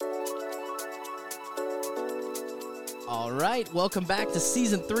All right, welcome back to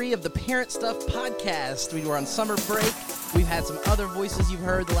Season 3 of the Parent Stuff Podcast. We were on summer break. We've had some other voices you've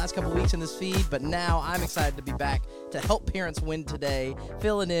heard the last couple weeks in this feed, but now I'm excited to be back to help parents win today,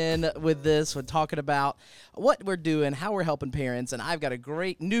 filling in with this, we're talking about what we're doing, how we're helping parents, and I've got a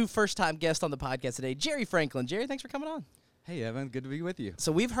great new first-time guest on the podcast today, Jerry Franklin. Jerry, thanks for coming on. Hey, Evan, good to be with you.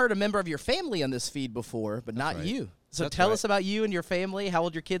 So we've heard a member of your family on this feed before, but not you. So tell us about you and your family, how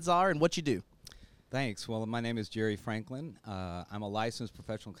old your kids are, and what you do. Thanks. Well, my name is Jerry Franklin. I'm a licensed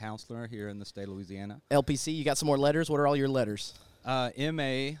professional counselor here in the state of Louisiana. LPC, you got some more letters? What are all your letters?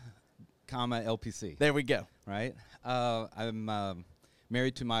 MA, LPC. There we go. Right? I'm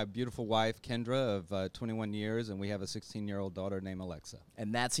married to my beautiful wife, Kendra, of 21 years, and we have a 16-year-old daughter named Alexa.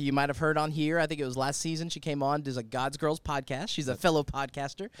 And that's who you might have heard on here. I think it was last season she came on, does a God's Girls podcast. She's a fellow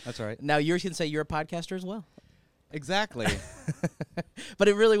podcaster. That's right. Now you can say you're a podcaster as well. Exactly. But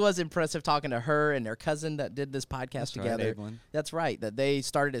it really was impressive talking to her and their cousin that did this podcast together. Right, Evelyn. That's right, that they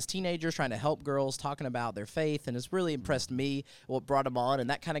started as teenagers trying to help girls, talking about their faith, and it's really impressed me what brought them on, and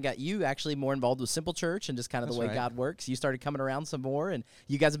that kind of got you actually more involved with Simple Church and just kind of the way God works. You started coming around some more, and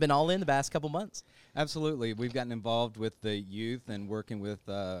you guys have been all in the past couple months. Absolutely. We've gotten involved with the youth and working with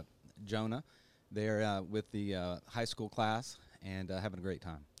Jonah there with the high school class. And having a great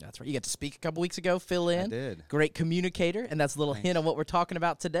time. That's right. You got to speak a couple weeks ago, fill in. I did. Great communicator, and that's a little hint on what we're talking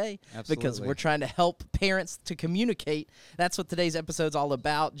about today. Absolutely. Because we're trying to help parents to communicate. That's what today's episode's all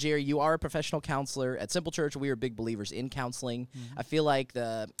about. Jerry, you are a professional counselor. At Simple Church, we are big believers in counseling. Mm-hmm. I feel like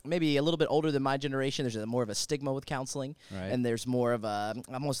maybe a little bit older than my generation, there's more of a stigma with counseling. Right. And there's more of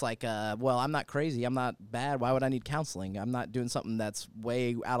almost like, well, I'm not crazy. I'm not bad. Why would I need counseling? I'm not doing something that's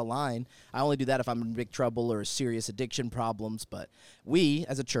way out of line. I only do that if I'm in big trouble or serious addiction problems. But we,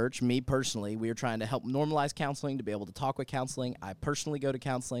 as a church, me personally, we are trying to help normalize counseling, to be able to talk with counseling. I personally go to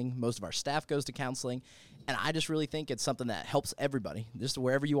counseling. Most of our staff goes to counseling. And I just really think it's something that helps everybody. Just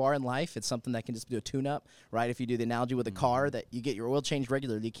wherever you are in life, it's something that can just do a tune-up, right? If you do the analogy with a car, that you get your oil changed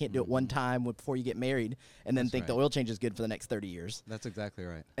regularly. You can't do it one time before you get married and then think the oil change is good for the next 30 years. That's exactly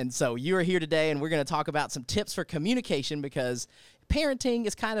right. And so you are here today, and we're going to talk about some tips for communication, because parenting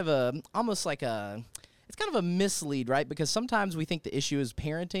is kind of it's kind of a mislead, right? Because sometimes we think the issue is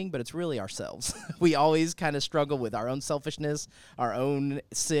parenting, but it's really ourselves. We always kind of struggle with our own selfishness, our own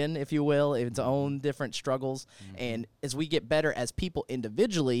sin, if you will, its own different struggles. Mm-hmm. And as we get better as people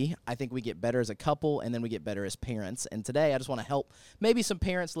individually, I think we get better as a couple, and then we get better as parents. And today I just want to help maybe some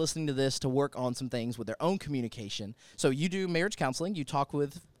parents listening to this to work on some things with their own communication. So you do marriage counseling. You talk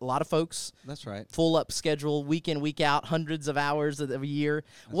with a lot of folks. That's right. Full up schedule, week in, week out, hundreds of hours of a year.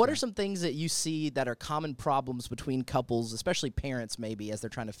 What are some things that you see that are common problems between couples, especially parents maybe, as they're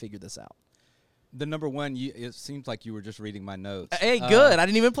trying to figure this out? The number one, it seems like you were just reading my notes. Hey, good. I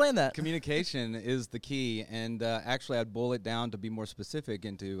didn't even plan that. Communication is the key, and actually I'd boil it down to be more specific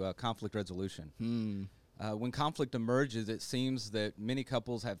into conflict resolution. When conflict emerges, it seems that many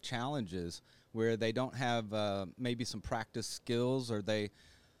couples have challenges where they don't have maybe some practice skills, or they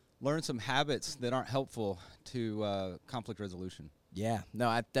learn some habits that aren't helpful to conflict resolution. Yeah, no,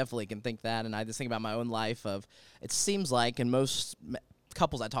 I definitely can think that, and I just think about my own life of, it seems like in most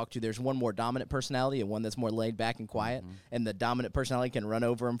couples I talk to, there's one more dominant personality and one that's more laid back and quiet, and the dominant personality can run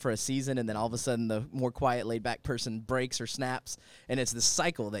over them for a season, and then all of a sudden the more quiet, laid back person breaks or snaps, and it's this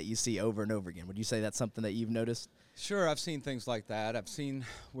cycle that you see over and over again. Would you say that's something that you've noticed? Sure, I've seen things like that. I've seen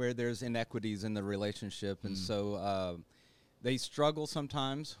where there's inequities in the relationship, and so they struggle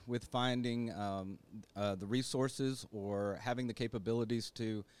sometimes with finding the resources or having the capabilities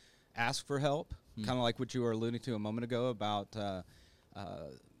to ask for help, kind of like what you were alluding to a moment ago about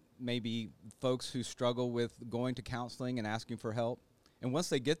maybe folks who struggle with going to counseling and asking for help. And once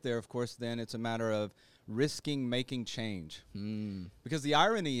they get there, of course, then it's a matter of risking making change. Because the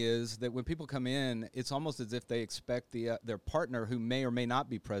irony is that when people come in, it's almost as if they expect their partner, who may or may not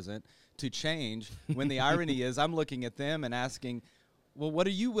be present, to change, when the irony is I'm looking at them and asking, well, what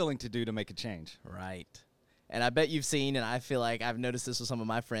are you willing to do to make a change? Right. And I bet you've seen, and I feel like I've noticed this with some of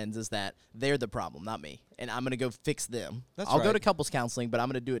my friends, is that they're the problem, not me. And I'm going to go fix them. I'll go to couples counseling, but I'm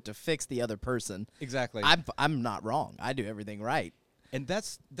going to do it to fix the other person. Exactly. I'm not wrong. I do everything right. And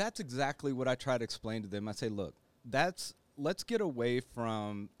that's exactly what I try to explain to them. I say, look, let's get away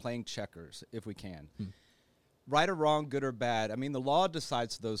from playing checkers if we can. Right or wrong, good or bad. I mean, the law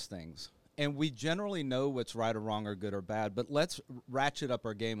decides those things. And we generally know what's right or wrong or good or bad, but let's ratchet up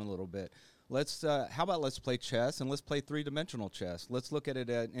our game a little bit. How about let's play chess, and let's play three-dimensional chess. Let's look at it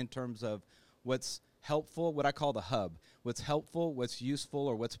in terms of what's helpful, what I call the hub, what's helpful, what's useful,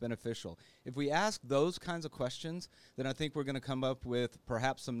 or what's beneficial. If we ask those kinds of questions, then I think we're going to come up with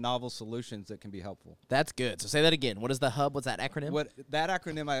perhaps some novel solutions that can be helpful. That's good. So say that again. What is the hub? What's that acronym? What that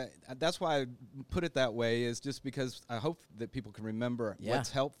acronym, that's why I put it that way, is just because I hope that people can remember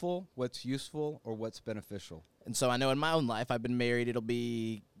what's helpful, what's useful, or what's beneficial. And so I know in my own life, I've been married. It'll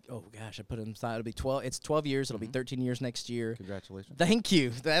be, oh gosh, I put it inside. It'll be 12. It's 12 years. It'll be 13 years next year. Congratulations. Thank you.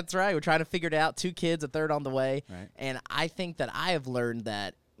 That's right. We're trying to figure it out. 2 kids, a third on the way. Right. And I think that I have learned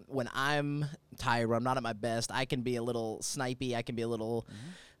that when I'm tired, when I'm not at my best, I can be a little snipey. I can be a little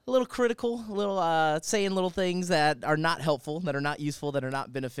critical, a little saying little things that are not helpful, that are not useful, that are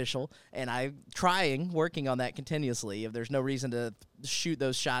not beneficial. And I'm working on that continuously. If there's no reason to shoot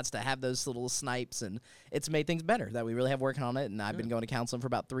those shots, to have those little snipes, and it's made things better that we really have working on it. And I've been going to counseling for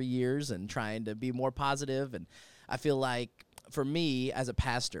about 3 years and trying to be more positive. And I feel like for me as a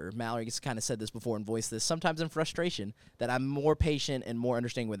pastor, Mallory's kind of said this before and voiced this, sometimes in frustration, that I'm more patient and more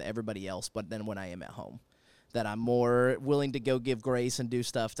understanding with everybody else, but then when I am at home, that I'm more willing to go give grace and do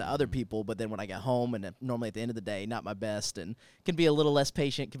stuff to other people, but then when I get home and normally at the end of the day, not my best, and can be a little less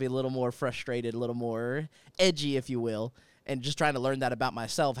patient, can be a little more frustrated, a little more edgy, if you will, and just trying to learn that about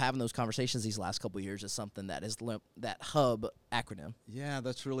myself, having those conversations these last couple of years is something that is that HUB acronym. Yeah,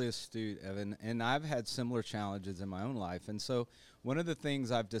 that's really astute, Evan, and I've had similar challenges in my own life, and so one of the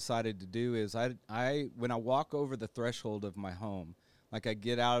things I've decided to do is I when I walk over the threshold of my home, like I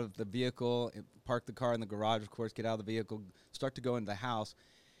get out of the vehicle, park the car in the garage, of course, get out of the vehicle, start to go into the house.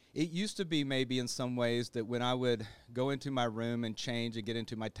 It used to be maybe in some ways that when I would go into my room and change and get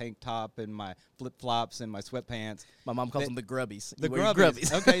into my tank top and my flip-flops and my sweatpants. My mom calls them the grubbies. The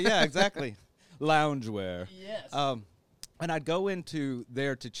grubbies. Okay, yeah, exactly. Loungewear. Yes. And I'd go into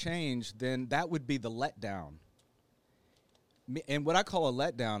there to change, then that would be the letdown. And what I call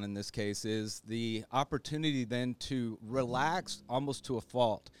a letdown in this case is the opportunity then to relax almost to a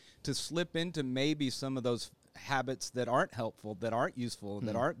fault, to slip into maybe some of those habits that aren't helpful, that aren't useful,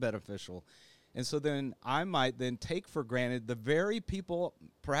 that aren't beneficial. And so then I might then take for granted the very people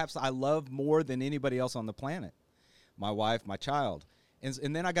perhaps I love more than anybody else on the planet, my wife, my child.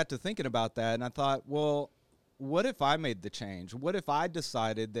 And then I got to thinking about that, and I thought, well, what if I made the change? What if I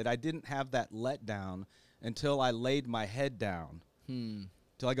decided that I didn't have that letdown until I laid my head down,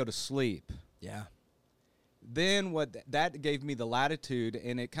 till I go to sleep? Yeah. Then that gave me the latitude,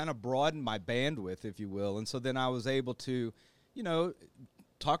 and it kind of broadened my bandwidth, if you will. And so then I was able to,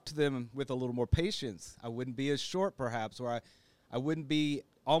 talk to them with a little more patience. I wouldn't be as short, perhaps, or I wouldn't be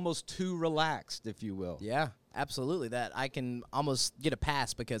almost too relaxed, if you will. Yeah, absolutely. That I can almost get a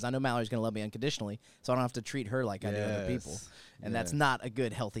pass because I know Mallory's going to love me unconditionally, so I don't have to treat her like I do other people. And that's not a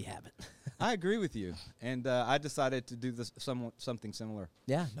good, healthy habit. I agree with you. And I decided to do this something similar.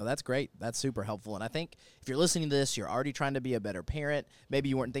 Yeah, no, that's great. That's super helpful. And I think if you're listening to this, you're already trying to be a better parent. Maybe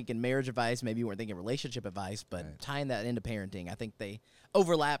you weren't thinking marriage advice. Maybe you weren't thinking relationship advice. But tying that into parenting, I think they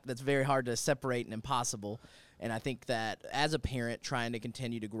overlap. That's very hard to separate and impossible. And I think that as a parent trying to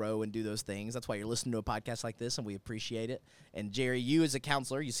continue to grow and do those things, that's why you're listening to a podcast like this, and we appreciate it. And Jerry, you as a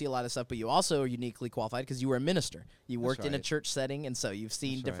counselor, you see a lot of stuff, but you also are uniquely qualified because you were a minister. You worked in a church setting, and so you've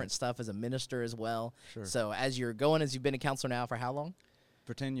seen different stuff as a minister as well. Sure. So as you've been a counselor now for how long?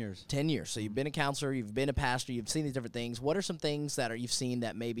 For 10 years. 10 years. So you've been a counselor, you've been a pastor, you've seen these different things. What are some things that you've seen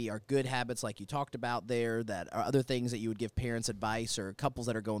that maybe are good habits like you talked about there, that are other things that you would give parents advice or couples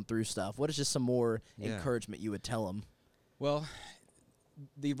that are going through stuff? What is just some more encouragement you would tell them? Well,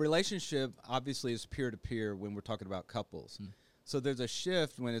 the relationship obviously is peer-to-peer when we're talking about couples. So there's a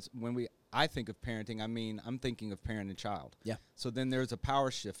shift I think of parenting, I'm thinking of parent and child. Yeah. So then there's a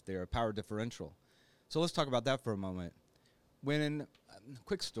power shift there, a power differential. So let's talk about that for a moment.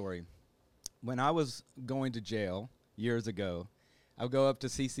 Quick story. When I was going to jail years ago, I would go up to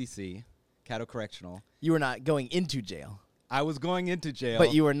CCC, Caddo Correctional. You were not going into jail. I was going into jail.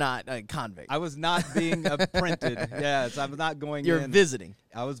 But you were not a convict. I was not being apprented. Yes, I was not going in. You're visiting.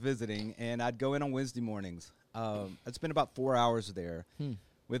 I was visiting, and I'd go in on Wednesday mornings. I'd spend about 4 hours there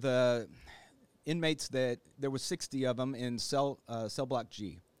with inmates that there were 60 of them in cell block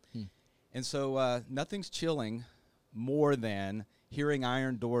G. And so nothing's chilling more than hearing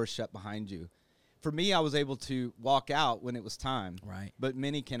iron doors shut behind you. For me, I was able to walk out when it was time. Right. But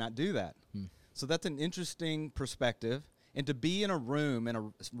many cannot do that. So that's an interesting perspective. And to be in a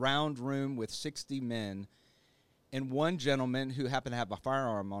round room with 60 men and one gentleman who happened to have a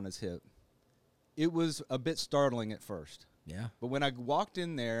firearm on his hip, it was a bit startling at first. Yeah. But when I walked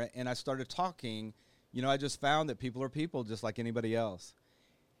in there and I started talking, I just found that people are people just like anybody else.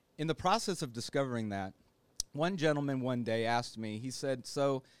 In the process of discovering that, one gentleman one day asked me, he said,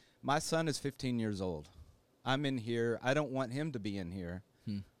 "So, My son is 15 years old. I'm in here. I don't want him to be in here.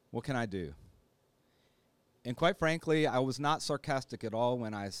 What can I do? And quite frankly, I was not sarcastic at all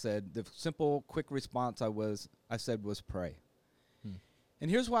when I said the simple, quick response I said was pray. And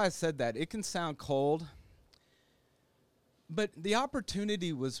here's why I said that. It can sound cold, but the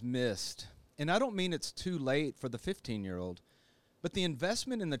opportunity was missed. And I don't mean it's too late for the 15-year-old, but the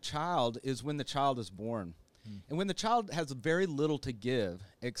investment in the child is when the child is born. And when the child has very little to give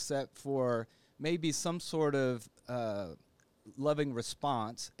except for maybe some sort of loving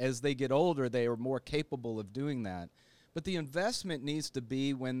response. As they get older, they are more capable of doing that. But the investment needs to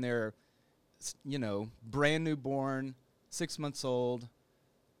be when they're, brand new born, 6 months old,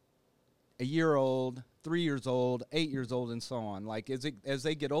 a year old, 3 years old, 8 years old, and so on. Like, as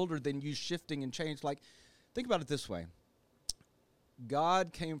they get older, then you shifting and change. Like, think about it this way.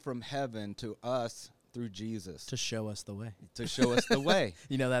 God came from heaven to us through Jesus. To show us the way. To show us the way.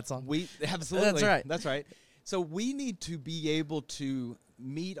 You know that song? Absolutely. That's right. That's right. So we need to be able to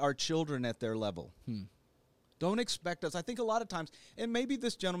meet our children at their level. Don't expect us. I think a lot of times, and maybe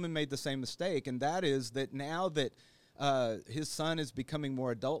this gentleman made the same mistake, and that is that now that his son is becoming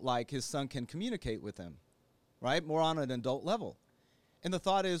more adult-like, his son can communicate with him, right? More on an adult level. And the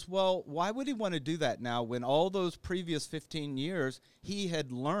thought is, well, why would he want to do that now when all those previous 15 years he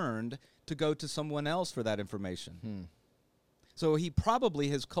had learned to go to someone else for that information? So he probably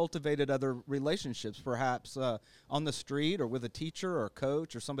has cultivated other relationships, perhaps on the street or with a teacher or a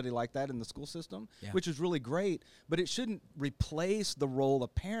coach or somebody like that in the school system, which is really great. But it shouldn't replace the role a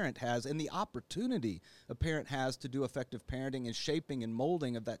parent has and the opportunity a parent has to do effective parenting and shaping and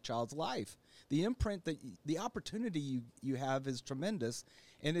molding of that child's life. The imprint, the opportunity you have is tremendous,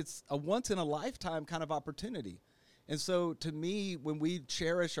 and it's a once-in-a-lifetime kind of opportunity. And so to me, when we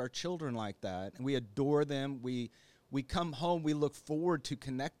cherish our children like that and we adore them, we come home, we look forward to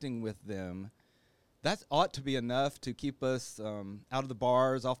connecting with them, that ought to be enough to keep us out of the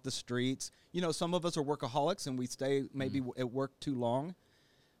bars, off the streets. Some of us are workaholics and we stay maybe at work too long.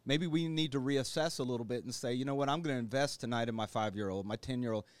 Maybe we need to reassess a little bit and say, you know what, I'm going to invest tonight in my 5-year-old, my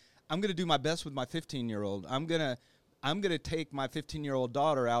 10-year-old. I'm going to do my best with my 15-year-old. I'm going to take my 15-year-old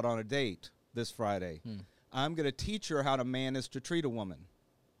daughter out on a date this Friday. I'm going to teach her how a man is to treat a woman.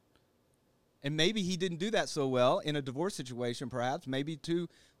 And maybe he didn't do that so well in a divorce situation, perhaps, maybe to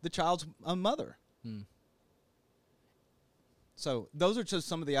the child's mother. So those are just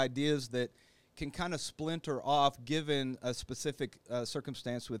some of the ideas that can kind of splinter off given a specific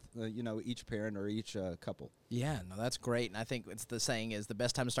circumstance with, each parent or each couple. Yeah, no, that's great. And I think it's the saying is the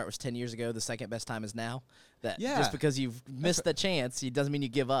best time to start was 10 years ago. The second best time is now. That just because you've missed the chance, it doesn't mean you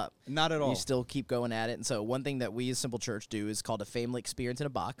give up. Not at all. You still keep going at it. And so one thing that we as Simple Church do is called a family experience in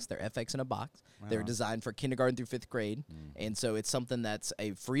a box. They're FX in a box. Wow. They're designed for kindergarten through 5th grade. And so it's something that's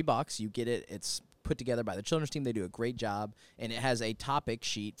a free box. You get it. It's put together by the children's team. They do a great job, and it has a topic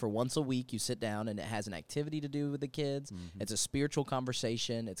sheet for once a week. You sit down, and it has an activity to do with the kids. It's a spiritual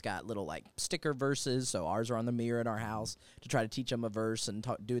conversation. It's got little sticker verses, so ours are on the mirror in our house to try to teach them a verse and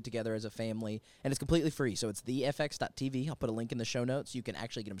do it together as a family, and it's completely free. So it's thefx.tv. I'll put a link in the show notes. You can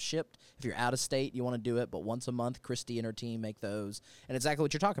actually get them shipped if you're out of state. You want to do it, but once a month, Christy and her team make those, and exactly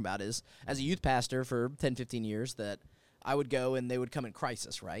what you're talking about is as a youth pastor for 10, 15 years that I would go and they would come in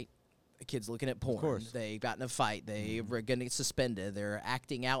crisis, right? Kids looking at porn, they got in a fight, they were going to get suspended, they're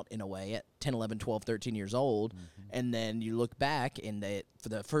acting out in a way at 10, 11, 12, 13 years old, and then you look back and for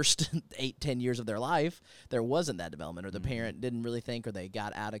the first 8, 10 years of their life, there wasn't that development, or the parent didn't really think, or they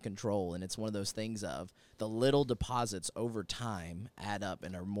got out of control, and it's one of those things of the little deposits over time add up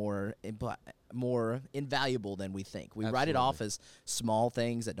and are more invaluable than we think. We write it off as small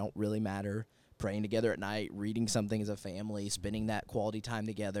things that don't really matter. Praying together at night, reading something as a family, spending that quality time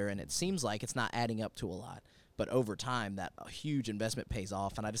together, and it seems like it's not adding up to a lot. But over time, that huge investment pays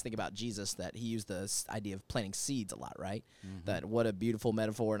off. And I just think about Jesus, that he used the idea of planting seeds a lot, right? That what a beautiful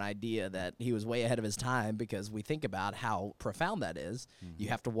metaphor and idea that he was way ahead of his time, because we think about how profound that is. You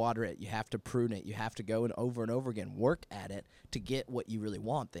have to water it. You have to prune it. You have to go and over again work at it to get what you really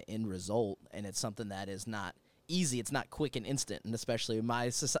want, the end result. And it's something that is not easy. It's not quick and instant, and especially my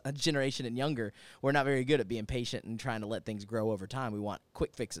generation and younger, we're not very good at being patient and trying to let things grow over time. We want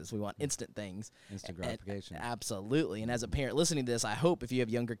quick fixes. We want instant things. Instant gratification. Absolutely. And as a parent listening to this, I hope if you have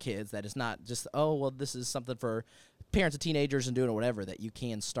younger kids that it's not just, oh, well, this is something for parents of teenagers and doing or whatever, that you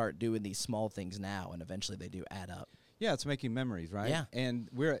can start doing these small things now, and eventually they do add up. Yeah, it's making memories, right? Yeah. And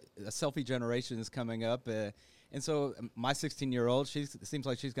a selfie generation is coming up. And so my 16-year-old, seems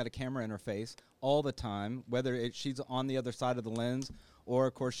like she's got a camera in her face all the time, whether she's on the other side of the lens or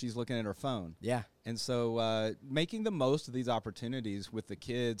of course she's looking at her phone. Yeah. And so making the most of these opportunities with the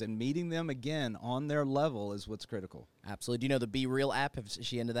kids and meeting them again on their level is what's critical. Absolutely. Do you know the Be Real app? Is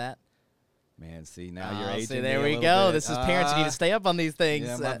she into that? Man, see, now you're aging see, me there a we little go. bit. This is parents. You need to stay up on these things.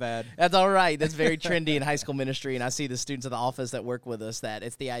 Yeah, my bad. That's all right. That's very trendy in high school ministry, and I see the students in the office that work with us that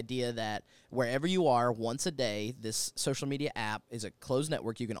it's the idea that wherever you are, once a day, this social media app is a closed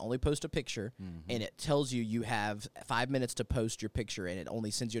network. You can only post a picture, and it tells you you have 5 minutes to post your picture, and it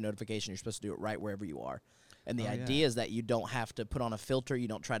only sends you a notification. You're supposed to do it right wherever you are. And the idea is that you don't have to put on a filter. You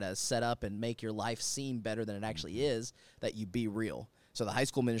don't try to set up and make your life seem better than it actually is, that you be real. So the high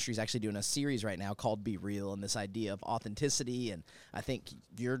school ministry is actually doing a series right now called Be Real, and this idea of authenticity. And I think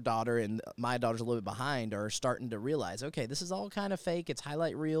your daughter and my daughter's a little bit behind are starting to realize, okay, this is all kind of fake. It's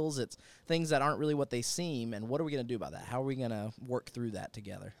highlight reels. It's things that aren't really what they seem. And what are we going to do about that? How are we going to work through that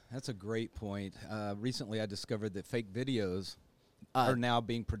together? That's a great point. Recently, I discovered that fake videos are now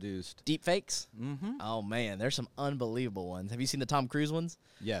being produced. Deep fakes? Mm-hmm. Oh, man, there's some unbelievable ones. Have you seen the Tom Cruise ones?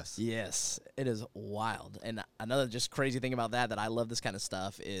 Yes. Yes, it is wild. And another just crazy thing about that I love this kind of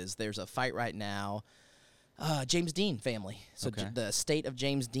stuff is there's a fight right now. James Dean family. So the state of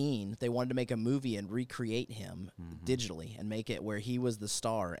James Dean, they wanted to make a movie and recreate him digitally and make it where he was the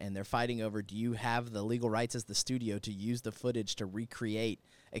star. And they're fighting over, do you have the legal rights as the studio to use the footage to recreate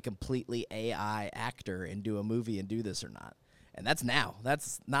a completely AI actor and do a movie and do this or not? And that's now.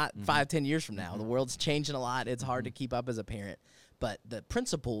 That's not 5-10 years from now. The world's changing a lot. It's hard to keep up as a parent. But the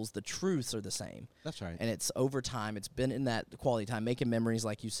principles, the truths are the same. That's right. And it's over time. It's been in that quality time, making memories,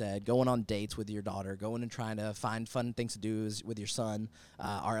 like you said, going on dates with your daughter, going and trying to find fun things to do with your son.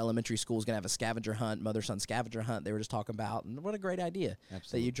 Our elementary school is going to have a scavenger hunt, mother-son scavenger hunt they were just talking about. And what a great idea.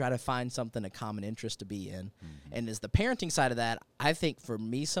 Absolutely. That you try to find something, a common interest to be in. And as the parenting side of that, I think for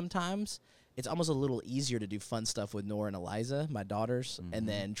me sometimes, it's almost a little easier to do fun stuff with Nora and Eliza, my daughters, and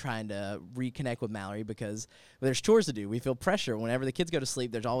then trying to reconnect with Mallory because there's chores to do. We feel pressure. Whenever the kids go to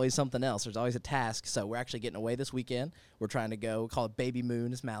sleep, there's always something else. There's always a task. So we're actually getting away this weekend. We're trying to go, call it Baby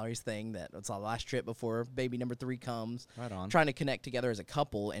Moon. It's Mallory's thing. It's our last trip before baby number 3 comes. Right on. Trying to connect together as a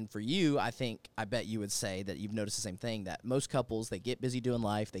couple. And for you, I bet you would say that you've noticed the same thing, that most couples, they get busy doing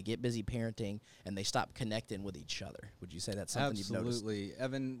life, they get busy parenting, and they stop connecting with each other. Would you say that's something you've noticed? Absolutely.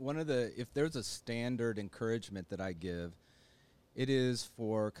 Evan, if there's a standard encouragement that I give, it is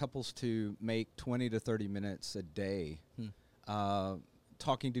for couples to make 20 to 30 minutes a day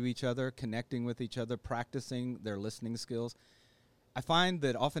talking to each other, connecting with each other, practicing their listening skills. I find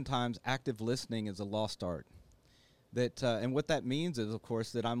that oftentimes active listening is a lost art. And what that means is, of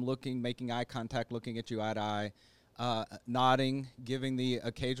course, that I'm making eye contact, looking at you eye to eye, nodding, giving the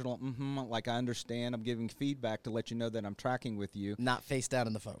occasional like I understand. I'm giving feedback to let you know that I'm tracking with you. Not face down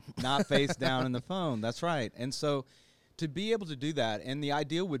in the phone. Not face down in the phone. That's right. And so to be able to do that, and the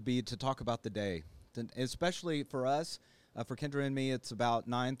ideal would be to talk about the day, especially for us. For Kendra and me, it's about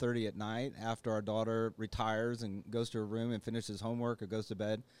 9:30 at night after our daughter retires and goes to her room and finishes homework or goes to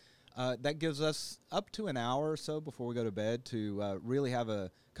bed. That gives us up to an hour or so before we go to bed to really have a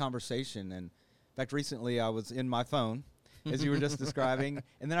conversation. And in fact, recently I was in my phone, as you were just describing,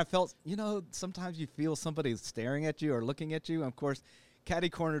 and then I felt, sometimes you feel somebody staring at you or looking at you. And of course, catty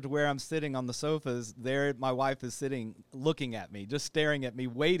corner to where I'm sitting on the sofas, there my wife is sitting, looking at me, just staring at me,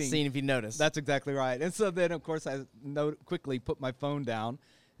 waiting. Seeing if you notice. That's exactly right. And so then, of course, I quickly put my phone down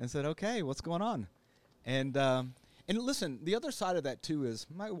and said, okay, what's going on? And listen, the other side of that, too, is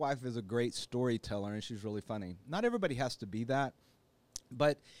my wife is a great storyteller, and she's really funny. Not everybody has to be that.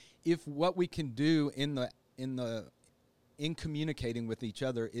 But if what we can do in communicating with each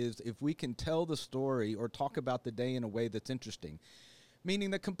other is if we can tell the story or talk about the day in a way that's interesting,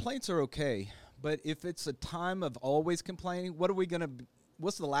 meaning that complaints are okay, but if it's a time of always complaining,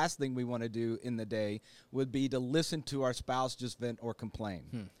 what's the last thing we want to do in the day would be to listen to our spouse just vent or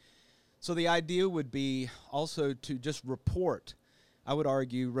complain. So the idea would be also to just report. I would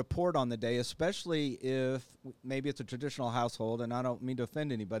argue report on the day, especially if maybe it's a traditional household, and I don't mean to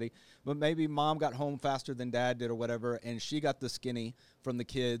offend anybody, but maybe mom got home faster than dad did or whatever, and she got the skinny from the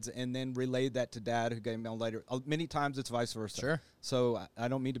kids and then relayed that to dad, who came on later. Many times it's vice versa. Sure. So I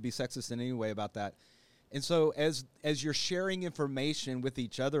don't mean to be sexist in any way about that. And so as you're sharing information with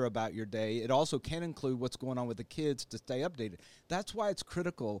each other about your day, it also can include what's going on with the kids to stay updated. That's why it's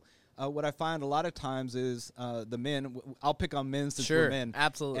critical. What I find a lot of times is the men, I'll pick on men since we're men.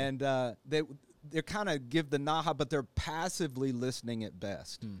 Absolutely. And they kind of give the naha, but they're passively listening at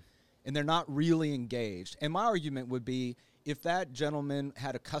best. And they're not really engaged. And my argument would be, if that gentleman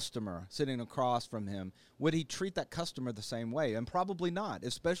had a customer sitting across from him, would he treat that customer the same way? And probably not,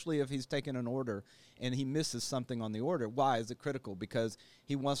 especially if he's taken an order and he misses something on the order. Why is it critical? Because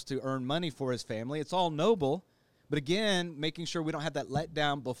he wants to earn money for his family. It's all noble. But again, making sure we don't have that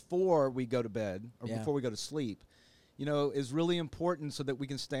letdown before we go to bed or before we go to sleep, is really important so that we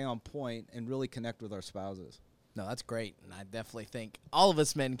can stay on point and really connect with our spouses. No, that's great. And I definitely think all of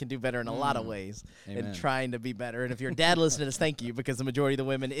us men can do better in a lot of ways in trying to be better. And if you're a dad listening to this, thank you, because the majority of the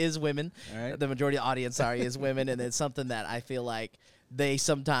women is women. Right. The majority of the audience, is women. And it's something that I feel like they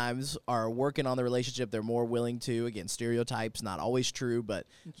sometimes are working on the relationship. They're more willing to, again, stereotypes, not always true, but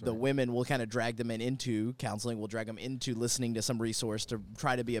the women will kind of drag the men into counseling, will drag them into listening to some resource to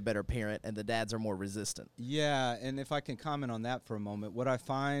try to be a better parent, and the dads are more resistant. Yeah, and if I can comment on that for a moment, what I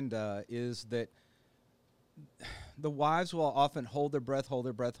find is that the wives will often hold their breath.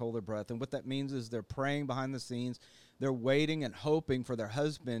 And what that means is they're praying behind the scenes. They're waiting and hoping for their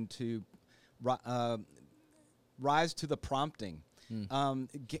husband to rise to the prompting, kind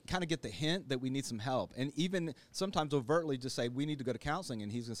of get the hint that we need some help. And even sometimes overtly just say, we need to go to counseling.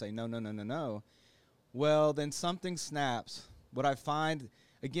 And he's going to say, no. Well, then something snaps. What I find,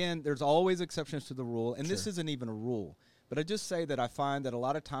 again, there's always exceptions to the rule. And this isn't even a rule. But I just say that I find that a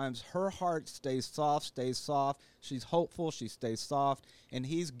lot of times her heart stays soft. She's hopeful, she stays soft, and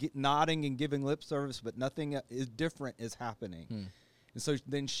he's nodding and giving lip service, but nothing is different is happening. And so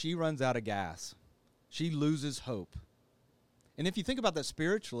then she runs out of gas. She loses hope. And if you think about that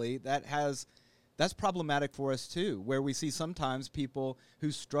spiritually, that's problematic for us too, where we see sometimes people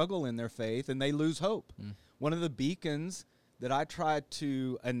who struggle in their faith and they lose hope. One of the beacons that I try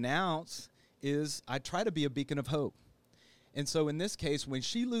to announce is I try to be a beacon of hope. And so in this case, when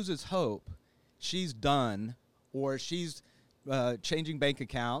she loses hope, she's done, or she's changing bank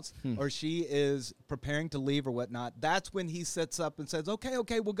accounts, or she is preparing to leave or whatnot. That's when he sits up and says,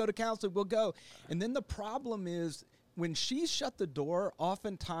 okay, we'll go to counseling, we'll go. And then the problem is when she's shut the door,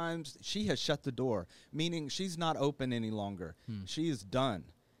 oftentimes she has shut the door, meaning she's not open any longer. She is done.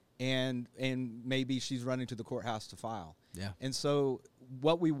 And maybe she's running to the courthouse to file. Yeah. And so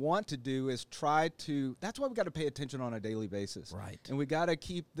what we want to do is that's why we got to pay attention on a daily basis. Right. And we got to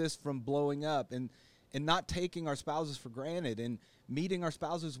keep this from blowing up and not taking our spouses for granted and meeting our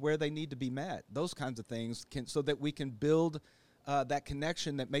spouses where they need to be met. Those kinds of things so that we can build that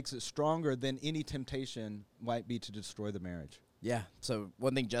connection that makes it stronger than any temptation might be to destroy the marriage. Yeah. So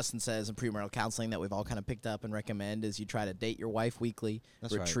one thing Justin says in premarital counseling that we've all kind of picked up and recommend is you try to date your wife weekly,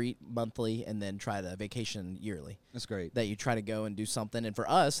 retreat monthly, and then try to vacation yearly. That's great. That you try to go and do something. And for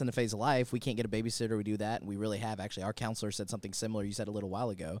us in the phase of life, we can't get a babysitter. We do that. And we really have. Actually, our counselor said something similar. You said a little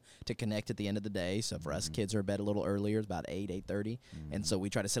while ago to connect at the end of the day. So for us, kids are in bed a little earlier. It's about 8:30. And so we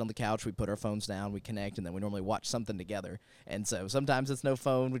try to sit on the couch. We put our phones down. We connect. And then we normally watch something together. And so sometimes it's no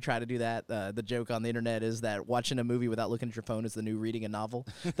phone. We try to do that. The joke on the internet is that watching a movie without looking at your phone is the new reading a novel,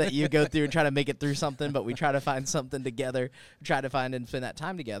 that you go through and try to make it through something, but we try to find something together, try to find and spend that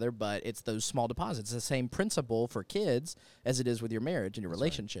time together. But it's those small deposits. It's the same principle for kids as it is with your marriage and your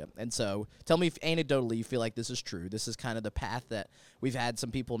relationship. And so tell me if anecdotally you feel like this is true. This is kind of the path that we've had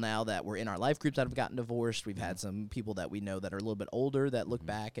some people now that were in our life groups that have gotten divorced. We've had some people that we know that are a little bit older that look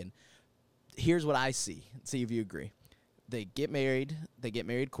back, and here's what I see if you agree. They get married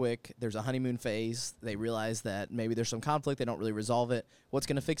quick. There's a honeymoon phase. They realize that maybe there's some conflict. They don't really resolve it. What's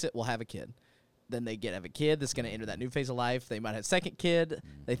going to fix it? We'll have a kid. Then they have a kid that's going to enter that new phase of life. They might have a second kid.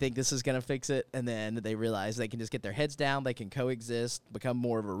 They think this is going to fix it. And then they realize they can just get their heads down. They can coexist, become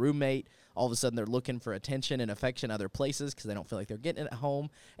more of a roommate. All of a sudden, they're looking for attention and affection other places because they don't feel like they're getting it at home.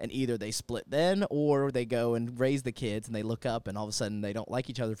 And either they split then, or they go and raise the kids, and they look up, and all of a sudden, they don't like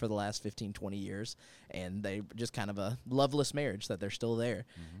each other for the last 15, 20 years. And they just kind of a loveless marriage that they're still there.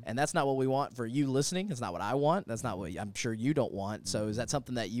 And that's not what we want for you listening. That's not what I want. That's not what I'm sure you don't want. So is that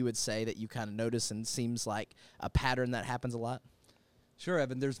something that you would say that you kind of notice and seems like a pattern that happens a lot? Sure,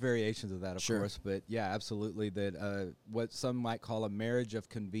 Evan, there's variations of that, of course, but yeah, absolutely, that what some might call a marriage of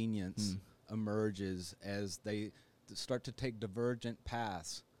convenience emerges as they start to take divergent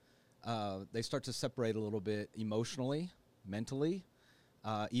paths. They start to separate a little bit emotionally, mentally,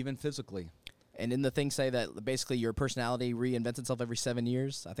 even physically. And in the thing say that basically your personality reinvents itself every 7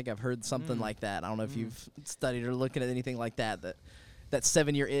 years. I think I've heard something like that. I don't know if you've studied or looking at anything like that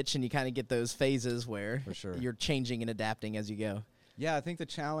 7-year itch, and you kind of get those phases where you're changing and adapting as you go. Yeah, I think the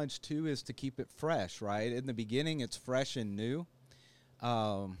challenge, too, is to keep it fresh, right? In the beginning, it's fresh and new.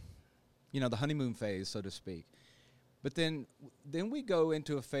 The honeymoon phase, so to speak. But then we go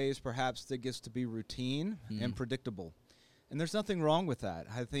into a phase, perhaps, that gets to be routine and predictable. And there's nothing wrong with that.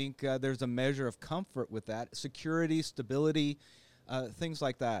 I think there's a measure of comfort with that, security, stability, things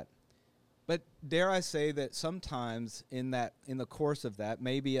like that. But dare I say that sometimes in the course of that,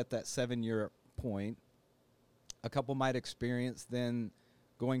 maybe at that 7-year point, a couple might experience then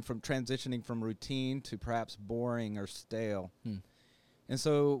transitioning from routine to perhaps boring or stale. And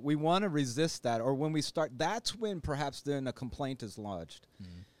so we want to resist that, or when we start, that's when perhaps then a complaint is lodged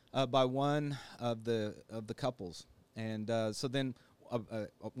by one of the couples. And so then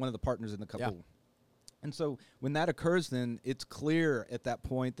one of the partners in the couple. Yeah. And so when that occurs, then it's clear at that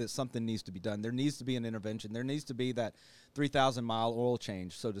point that something needs to be done. There needs to be an intervention. There needs to be that 3,000-mile oil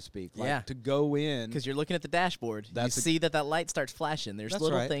change, so to speak. Like to go in. Because you're looking at the dashboard. You see that light starts flashing. There's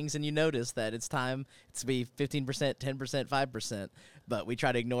little things, and you notice that it's time to be 15%, 10%, 5%. But we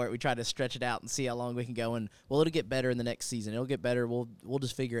try to ignore it. We try to stretch it out and see how long we can go. And, well, it'll get better in the next season. It'll get better. We'll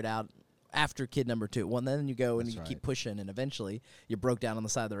just figure it out after kid number 2. Well, then you go and you keep pushing, and eventually you're broke down on the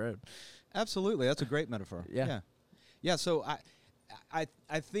side of the road. Absolutely. That's a great metaphor. Yeah. So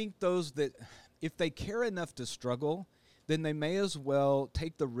I think those that, if they care enough to struggle, then they may as well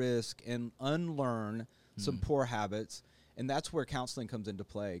take the risk and unlearn some poor habits. And that's where counseling comes into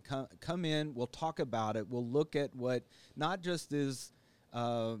play. Come in, we'll talk about it. We'll look at what not just is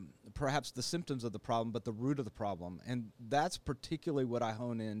perhaps the symptoms of the problem, but the root of the problem. And that's particularly what I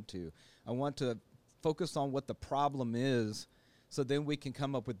hone into. I want to focus on what the problem is, so then we can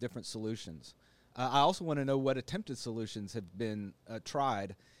come up with different solutions. I also want to know what attempted solutions have been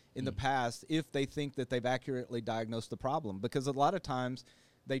tried in the past, if they think that they've accurately diagnosed the problem. Because a lot of times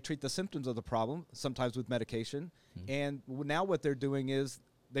they treat the symptoms of the problem, sometimes with medication, and now what they're doing is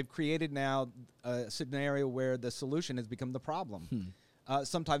they've created now a scenario where the solution has become the problem.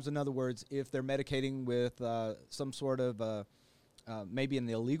 Sometimes, in other words, if they're medicating with some sort of maybe an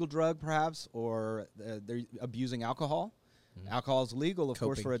illegal drug perhaps, or they're abusing alcohol. Alcohol is legal, of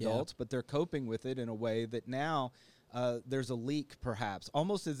course, for adults, but they're coping with it in a way that now there's a leak, perhaps,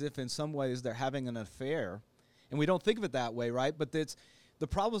 almost as if in some ways they're having an affair. And we don't think of it that way, right? But the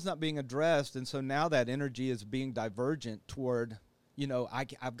problem's not being addressed, and so now that energy is being divergent toward,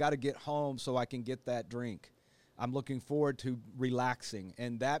 I've got to get home so I can get that drink. I'm looking forward to relaxing,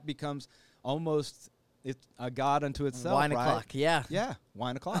 and that becomes almost... it's a god unto itself, wine o'clock, Yeah,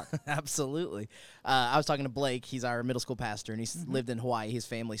 wine o'clock. Absolutely. I was talking to Blake. He's our middle school pastor, and he's lived in Hawaii. His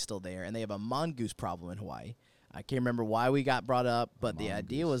family's still there, and they have a mongoose problem in Hawaii. I can't remember why we got brought up, but the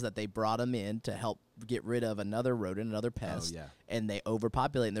idea was that they brought him in to help get rid of another rodent, another pest, and they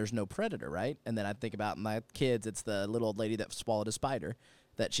overpopulate, and there's no predator, right? And then I think about my kids. It's the little old lady that swallowed a spider,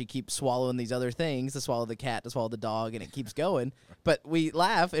 that she keeps swallowing these other things, to swallow the cat, to swallow the dog, and it keeps going. But we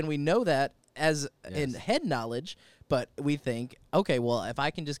laugh, and we know that as in head knowledge, but we think, okay, well, if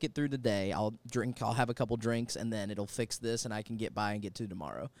I can just get through the day, I'll have a couple drinks, and then it'll fix this, and I can get by and get to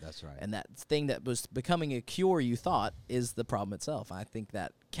tomorrow. That's right. And that thing that was becoming a cure, you thought, is the problem itself. I think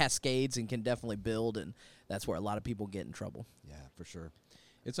that cascades and can definitely build, and that's where a lot of people get in trouble. Yeah, for sure.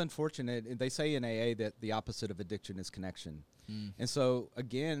 It's unfortunate. They say in AA that the opposite of addiction is connection. And so,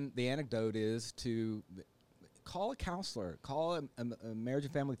 again, the anecdote is to call a counselor, call a marriage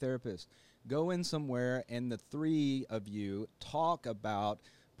and family therapist, go in somewhere, and the three of you talk about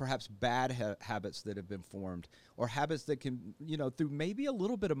perhaps bad habits that have been formed, or habits that can, through maybe a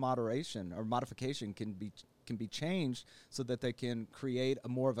little bit of moderation or modification can be changed so that they can create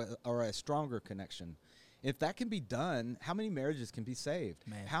a stronger connection. If that can be done, how many marriages can be saved?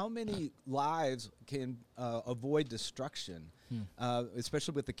 Man. How many lives can avoid destruction,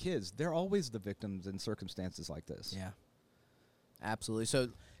 especially with the kids? They're always the victims in circumstances like this. Yeah, absolutely. So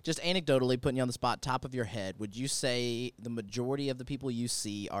just anecdotally, putting you on the spot, top of your head, would you say the majority of the people you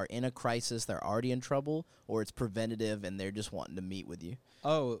see are in a crisis, they're already in trouble, or it's preventative and they're just wanting to meet with you?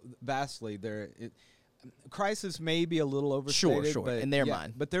 Oh, vastly. Crisis may be a little overstated. Sure, but in their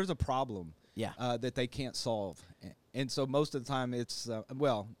mind. But there's a problem. Yeah. That they can't solve. And so most of the time it's,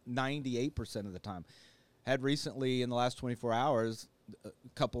 98% of the time. Had recently in the last 24 hours, a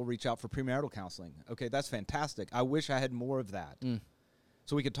couple reach out for premarital counseling. Okay, that's fantastic. I wish I had more of that.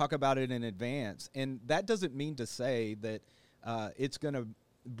 So we could talk about it in advance. And that doesn't mean to say that it's going to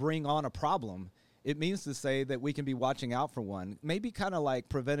bring on a problem. It means to say that we can be watching out for one, maybe kind of like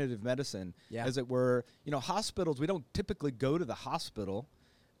preventative medicine, as it were. Hospitals, we don't typically go to the hospital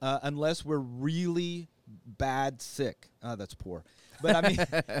unless we're really bad sick. That's poor. But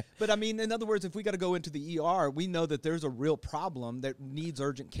I mean, in other words, if we got to go into the ER, we know that there's a real problem that needs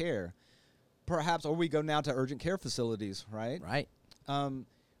urgent care. Perhaps, or we go now to urgent care facilities, right? Right.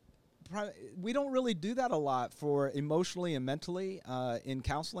 we don't really do that a lot for emotionally and mentally in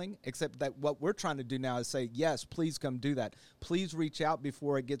counseling, except that what we're trying to do now is say, yes, please come do that. Please reach out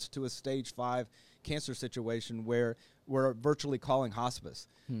before it gets to a stage 5 cancer situation where we're virtually calling hospice.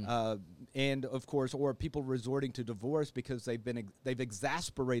 And of course, or people resorting to divorce because they've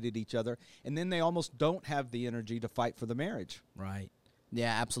exasperated each other, and then they almost don't have the energy to fight for the marriage. Right.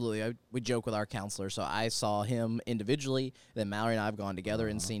 Yeah, absolutely. We joke with our counselor. So I saw him individually. Then Mallory and I have gone together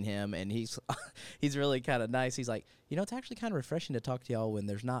and seen him, and he's really kind of nice. He's like, it's actually kind of refreshing to talk to y'all when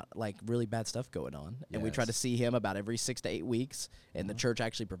there's not like really bad stuff going on. And we try to see him about every 6 to 8 weeks, and the church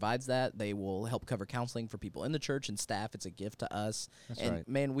actually provides that. They will help cover counseling for people in the church and staff. It's a gift to us. That's and right.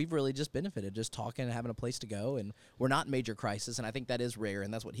 man, we've really just benefited just talking and having a place to go. And we're not in major crisis, and I think that is rare.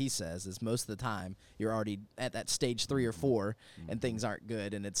 And that's what he says is most of the time you're already at that stage 3 or 4, and things aren't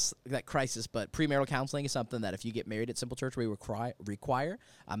good, and it's that crisis. But premarital counseling is something that if you get married at Simple Church, we require.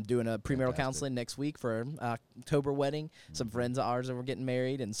 I'm doing a premarital counseling next week for October wedding. Some friends of ours that were getting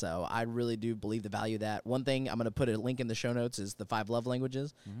married, and so I really do believe the value of that. One thing I'm going to put a link in the show notes is the 5 love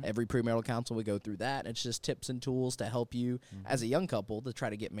languages. Every premarital counsel we go through that. It's just tips and tools to help you as a young couple to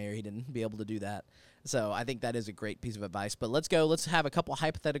try to get married and be able to do that. So I think that is a great piece of advice. But let's have a couple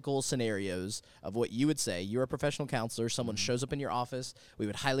hypothetical scenarios of what you would say. You're a professional counselor. Someone shows up in your office. We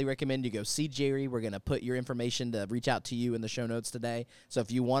would highly recommend you go see Jerry. We're going to put your information to reach out to you in the show notes today. So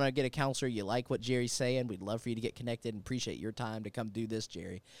if you want to get a counselor, you like what Jerry's saying, we'd love for you to get connected and appreciate your time to come do this,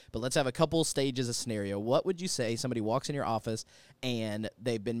 Jerry. But let's have a couple stages of scenario. What would you say somebody walks in your office and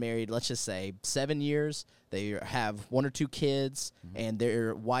they've been married, let's just say 7 years, they have 1 or 2 kids, and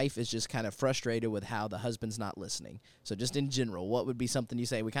their wife is just kind of frustrated with how the husband's not listening. So just in general, what would be something you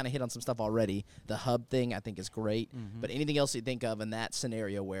say? We kind of hit on some stuff already. The hub thing I think is great, but anything else you think of in that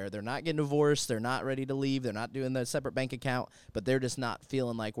scenario where they're not getting divorced, they're not ready to leave, they're not doing the separate bank account, but they're just not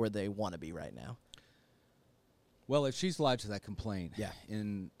feeling like where they want to be right now? Well, if she's lodged that complaint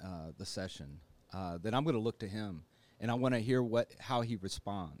in the session, then I'm going to look to him, and I want to hear how he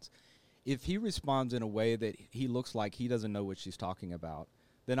responds. If he responds in a way that he looks like he doesn't know what she's talking about,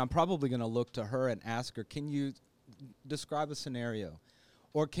 then I'm probably going to look to her and ask her, can you describe a scenario?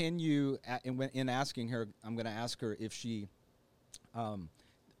 Or can you, in asking her, I'm going to ask her if she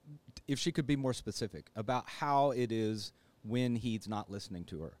could be more specific about how it is when he's not listening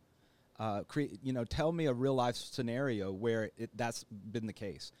to her. Tell me a real life scenario where that's been the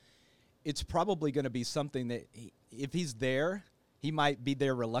case. It's probably going to be something that if he's there, he might be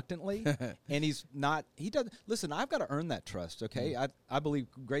there reluctantly, and he's not. He doesn't listen. I've got to earn that trust. Okay, I believe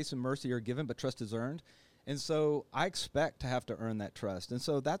grace and mercy are given, but trust is earned, and so I expect to have to earn that trust. And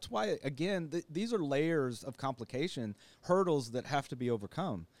so that's why, again, these are layers of complication, hurdles that have to be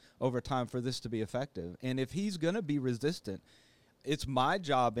overcome over time for this to be effective. And if he's going to be resistant, it's my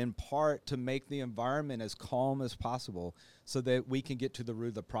job in part to make the environment as calm as possible so that we can get to the root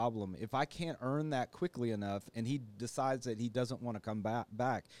of the problem. If I can't earn that quickly enough and he decides that he doesn't want to come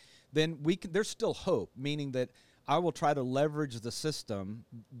back, then there's still hope, meaning that I will try to leverage the system.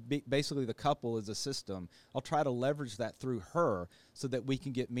 Basically, the couple is a system. I'll try to leverage that through her so that we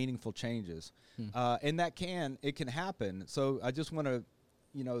can get meaningful changes. And it can happen. So I just want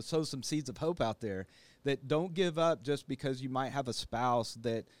to sow some seeds of hope out there that don't give up just because you might have a spouse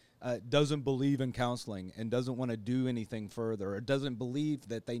that doesn't believe in counseling and doesn't want to do anything further or doesn't believe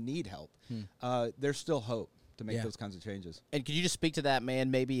that they need help. There's still hope to make those kinds of changes. And could you just speak to that man,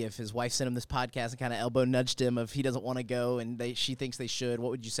 maybe if his wife sent him this podcast and kind of elbow nudged him if he doesn't want to go and she thinks they should,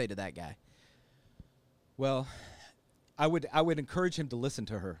 what would you say to that guy? Well, I would encourage him to listen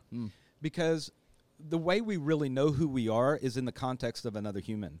to her because the way we really know who we are is in the context of another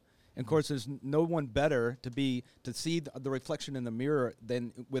human. And of course, there's no one better to see the reflection in the mirror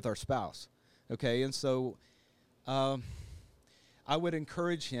than with our spouse. Okay, and so I would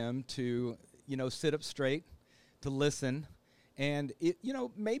encourage him to sit up straight, to listen, and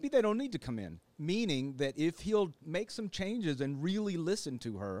maybe they don't need to come in. Meaning that if he'll make some changes and really listen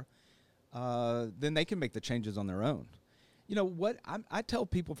to her, then they can make the changes on their own. You know what? I tell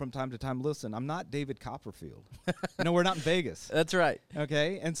people from time to time, listen, I'm not David Copperfield. We're not in Vegas. That's right.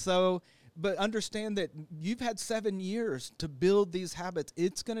 Okay? And so, but understand that you've had 7 years to build these habits.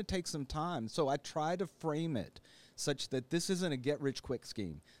 It's going to take some time. So I try to frame it such that this isn't a get-rich-quick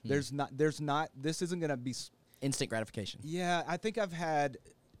scheme. This isn't going to be instant gratification. Yeah, I think I've had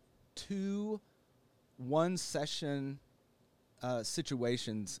 2 one-session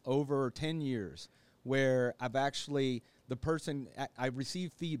situations over 10 years where I've actually, I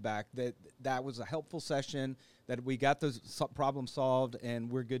received feedback that was a helpful session, that we got the problem solved, and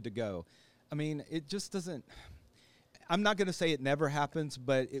we're good to go. I mean, it just doesn't, I'm not going to say it never happens,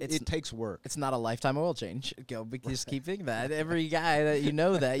 but it takes work. It's not a lifetime oil change. Just keep thinking that. Every guy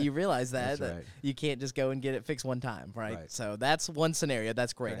that you realize that right. you can't just go and get it fixed one time, right? So that's one scenario.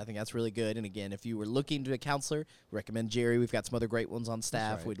 That's great. I think that's really good. And again, if you were looking to a counselor, recommend Jerry. We've got some other great ones on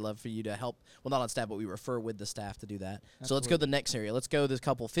staff. Right. We'd love for you to help. Well, not on staff, but we refer with the staff to do that. Absolutely. So let's go to the next area. Let's go this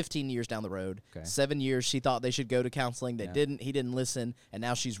couple 15 years down the road. 7 years she thought they should go to counseling. They didn't. He didn't listen, and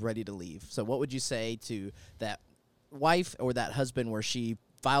now she's ready to leave. So what would you say to that wife or that husband where she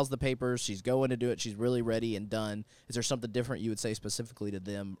files the papers, she's going to do it, she's really ready and done? Is there something different you would say specifically to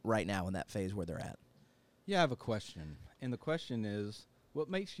them right now in that phase where they're at? Yeah, I have a question. And the question is, what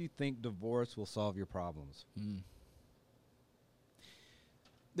makes you think divorce will solve your problems?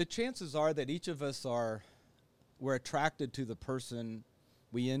 The chances are that each of us we're attracted to the person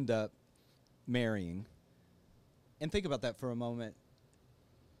we end up marrying. And think about that for a moment.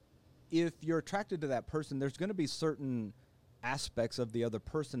 If you're attracted to that person, there's going to be certain aspects of the other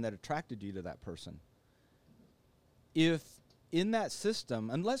person that attracted you to that person. If in that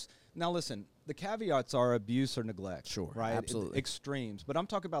system, now listen, the caveats are abuse or neglect. Sure, right? absolutely. Extremes. But I'm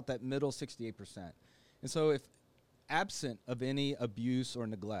talking about that middle 68%. And so if absent of any abuse or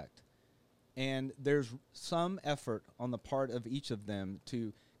neglect, and there's some effort on the part of each of them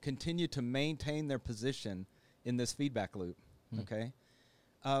to continue to maintain their position in this feedback loop, okay?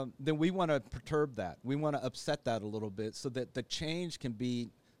 Then we want to perturb that. We want to upset that a little bit so that the change can be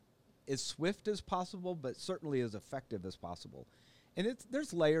as swift as possible, but certainly as effective as possible. And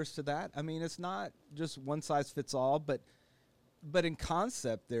there's layers to that. I mean, it's not just one size fits all, but in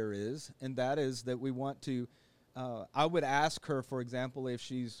concept there is, and that is that we want to, I would ask her, for example, if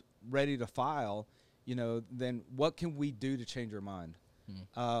she's ready to file, then what can we do to change her mind?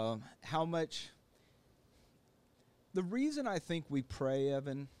 How much... The reason I think we pray,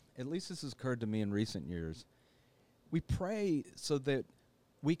 Evan, at least this has occurred to me in recent years, we pray so that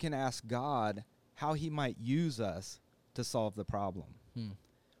we can ask God how he might use us to solve the problem,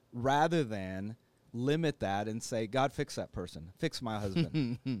 rather than limit that and say, God, fix that person, fix my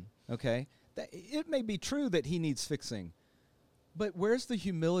husband, okay? It may be true that he needs fixing, but where's the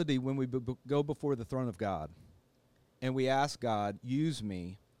humility when we go before the throne of God and we ask God, use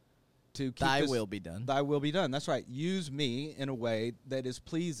me to keep Thy will be done. Thy will be done. That's right. Use me in a way that is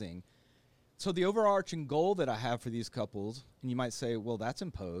pleasing. So the overarching goal that I have for these couples, and you might say, well, that's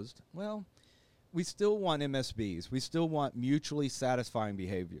imposed. Well, we still want MSBs. We still want mutually satisfying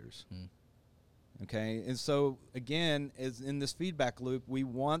behaviors. Okay? And so, again, as in this feedback loop, we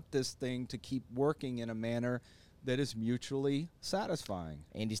want this thing to keep working in a manner that is mutually satisfying.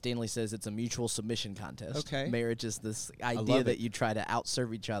 Andy Stanley says it's a mutual submission contest. Okay. Marriage is this idea that you try to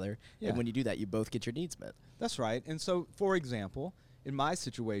outserve each other, and when you do that, you both get your needs met. That's right. And so, for example, in my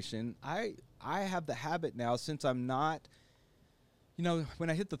situation, I have the habit now, since I'm not,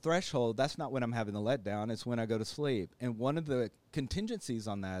 when I hit the threshold, that's not when I'm having the letdown, it's when I go to sleep. And one of the contingencies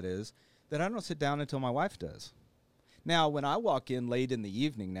on that is that I don't sit down until my wife does. Now, when I walk in late in the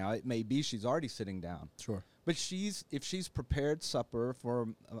evening now, it may be she's already sitting down. Sure. But if she's prepared supper for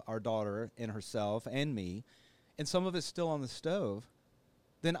our daughter and herself and me, and some of it's still on the stove,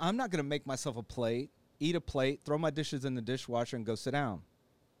 then I'm not going to make myself a plate, eat a plate, throw my dishes in the dishwasher, and go sit down.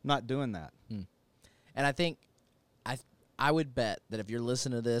 I'm not doing that. And I think I would bet that if you're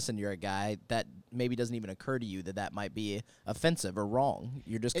listening to this and you're a guy, that maybe doesn't even occur to you that might be offensive or wrong.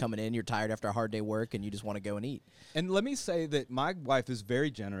 You're just coming in, you're tired after a hard day work, and you just want to go and eat. And let me say that my wife is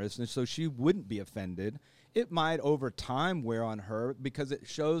very generous, and so she wouldn't be offended. It might over time wear on her because it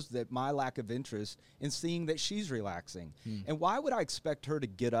shows that my lack of interest in seeing that she's relaxing. And why would I expect her to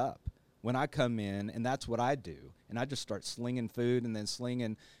get up when I come in, and that's what I do? And I just start slinging food and then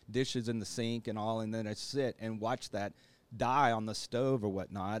slinging dishes in the sink and all, and then I sit and watch that die on the stove or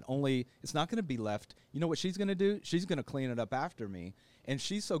whatnot, only it's not going to be left. You know what she's going to do? She's going to clean it up after me. And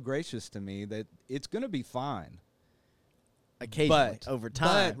she's so gracious to me that it's going to be fine. Occasionally, over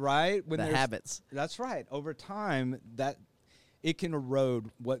time, right? When the habits. That's right. Over time, that it can erode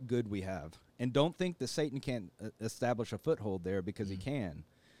what good we have. And don't think that Satan can't establish a foothold there, because he can.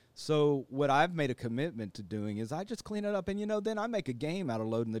 So what I've made a commitment to doing is I just clean it up, and, then I make a game out of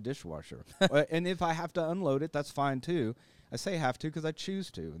loading the dishwasher. And if I have to unload it, that's fine too. I say have to because I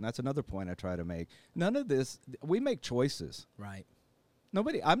choose to, and that's another point I try to make. None of this, we make choices. Right.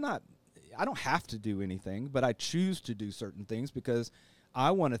 I don't have to do anything, but I choose to do certain things because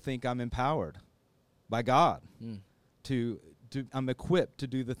I want to think I'm empowered by God. I'm equipped to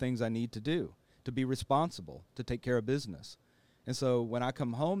do the things I need to do, to be responsible, to take care of business. And so when I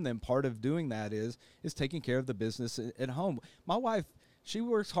come home, then part of doing that is taking care of the business at home. My wife, She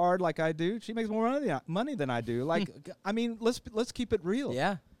works hard like I do. She makes more money than I do. Like, I mean, let's keep it real.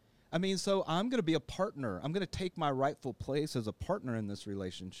 Yeah. I mean, so I'm going to be a partner. I'm going to take my rightful place as a partner in this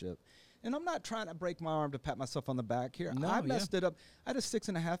relationship. And I'm not trying to break my arm to pat myself on the back here. No, I messed it up. I had a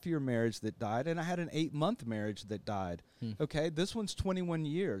 6.5-year marriage that died, and I had an 8-month marriage that died. Okay, this one's 21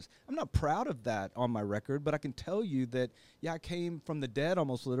 years. I'm not proud of that on my record, but I can tell you that, I came from the dead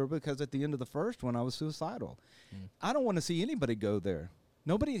almost literally, because at the end of the first one, I was suicidal. I don't want to see anybody go there.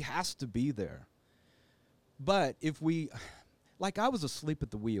 Nobody has to be there. But if we, like, I was asleep at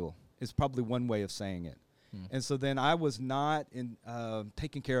the wheel is probably one way of saying it. And so then I was not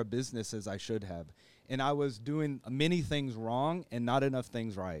taking care of business as I should have. And I was doing many things wrong and not enough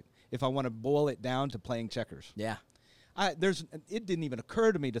things right, if I want to boil it down to playing checkers. Yeah. It didn't even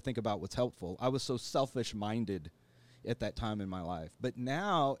occur to me to think about what's helpful. I was so selfish-minded at that time in my life. But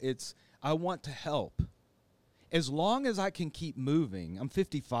now I want to help. As long as I can keep moving, I'm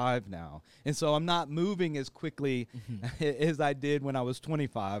 55 now, and so I'm not moving as quickly as I did when I was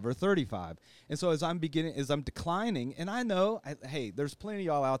 25 or 35. And so as I'm declining, and I know, hey, there's plenty of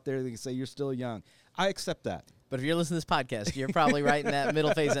y'all out there that can say you're still young. I accept that. But if you're listening to this podcast, you're probably right in that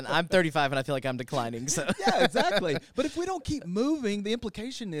middle phase, and I'm 35 and I feel like I'm declining. So yeah, exactly. But if we don't keep moving, the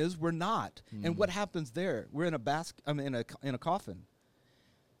implication is we're not. And what happens there? We're in in a coffin,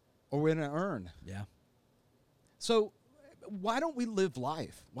 or we're in an urn. Yeah. So why don't we live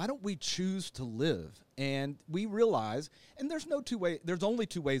life? Why don't we choose to live? And we realize, and there's only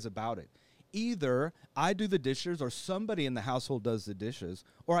two ways about it. Either I do the dishes, or somebody in the household does the dishes,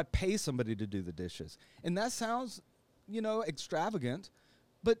 or I pay somebody to do the dishes. And that sounds, extravagant,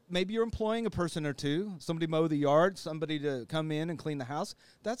 but maybe you're employing a person or two, somebody mow the yard, somebody to come in and clean the house.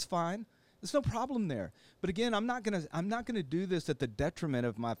 That's fine. There's no problem there. But again, I'm not gonna do this at the detriment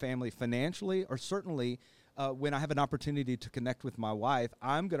of my family financially, or certainly when I have an opportunity to connect with my wife,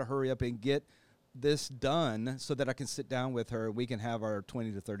 I'm going to hurry up and get this done so that I can sit down with her. We can have our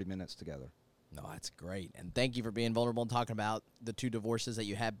 20 to 30 minutes together. No, that's great. And thank you for being vulnerable and talking about the 2 divorces that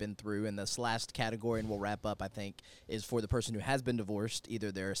you have been through. And this last category, and we'll wrap up, I think, is for the person who has been divorced.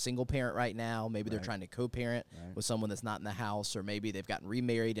 Either they're a single parent right now, maybe they're trying to co-parent with someone that's not in the house, or maybe they've gotten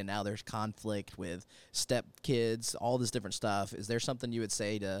remarried and now there's conflict with stepkids, all this different stuff. Is there something you would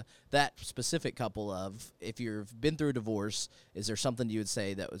say to that specific couple of, if you've been through a divorce, is there something you would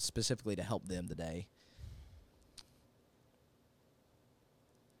say that was specifically to help them today?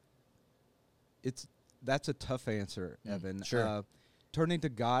 That's a tough answer, Evan. Sure. Turning to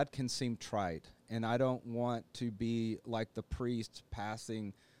God can seem trite, and I don't want to be like the priest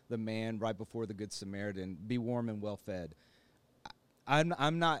passing the man right before the Good Samaritan, be warm and well fed.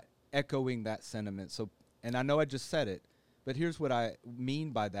 I'm not echoing that sentiment. So, and I know I just said it, but here's what I mean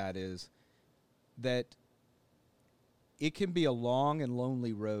by that is that it can be a long and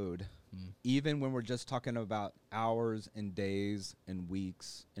lonely road, even when we're just talking about hours and days and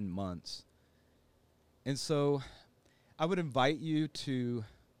weeks and months. And so I would invite you to,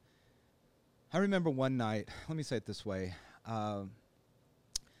 I remember one night, let me say it this way. I'm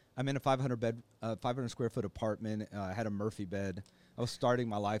in a 500 square foot apartment. I had a Murphy bed. I was starting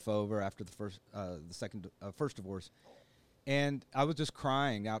my life over after the first divorce. And I was just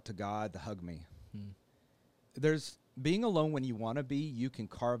crying out to God to hug me. There's being alone when you want to be, you can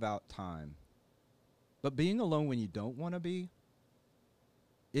carve out time. But being alone when you don't want to be,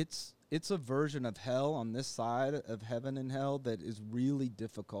 it's a version of hell on this side of heaven and hell that is really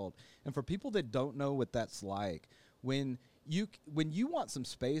difficult. And for people that don't know what that's like, when you want some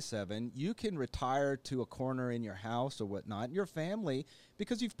space, Evan, you can retire to a corner in your house or whatnot, and your family,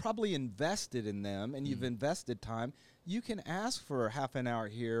 because you've probably invested in them and you've invested time, you can ask for half an hour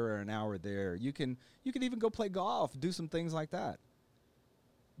here or an hour there. You can even go play golf, do some things like that.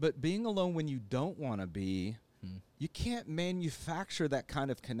 But being alone when you don't want to be, you can't manufacture that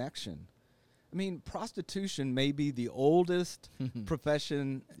kind of connection. I mean, prostitution may be the oldest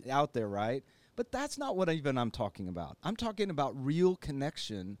profession out there, right? But that's not what even I'm talking about. I'm talking about real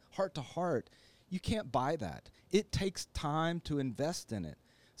connection, heart to heart. You can't buy that. It takes time to invest in it.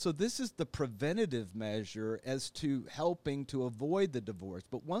 So this is the preventative measure as to helping to avoid the divorce.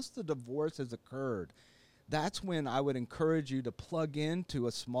 But once the divorce has occurred, that's when I would encourage you to plug into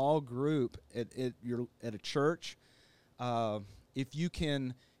a small group at a church. If you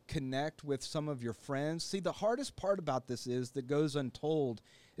can connect with some of your friends. See, the hardest part about this is that goes untold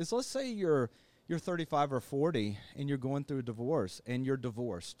is, let's say you're 35 or 40 and you're going through a divorce and you're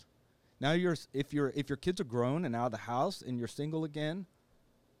divorced. Now if your kids are grown and out of the house and you're single again,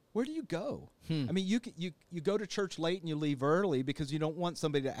 where do you go? I mean, you go to church late and you leave early because you don't want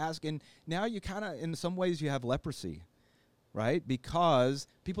somebody to ask. And now you kind of, in some ways, you have leprosy. right? Because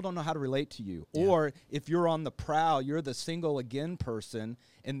people don't know how to relate to you. Yeah. Or if you're on the prowl, you're the single again person,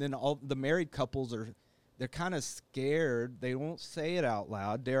 and then all the married couples they're kind of scared. They won't say it out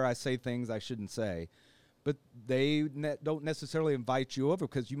loud. Dare I say things I shouldn't say. But they don't necessarily invite you over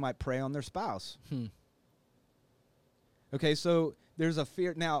because you might prey on their spouse. Okay, so there's a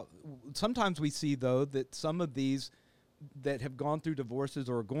fear. Now, sometimes we see, though, that some of these that have gone through divorces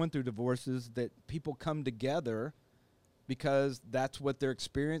or are going through divorces, that people come together because that's what they're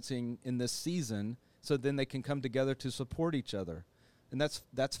experiencing in this season, so then they can come together to support each other. And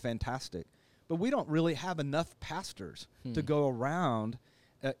that's fantastic. But we don't really have enough pastors to go around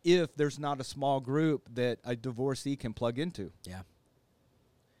if there's not a small group that a divorcee can plug into. Yeah.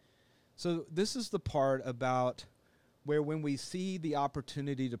 So this is the part about where when we see the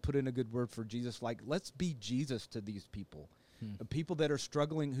opportunity to put in a good word for Jesus, like, let's be Jesus to these people. People that are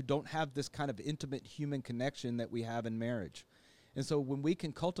struggling, who don't have this kind of intimate human connection that we have in marriage. And so when we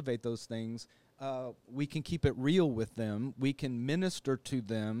can cultivate those things, we can keep it real with them. We can minister to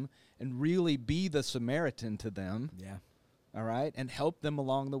them and really be the Samaritan to them. Yeah. All right, and help them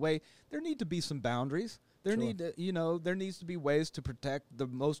along the way. There need to be some boundaries. There needs to be ways to protect the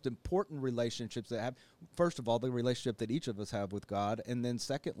most important relationships that have. First of all, the relationship that each of us have with God, and then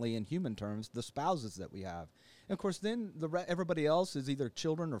secondly, in human terms, the spouses that we have. And of course, then everybody else is either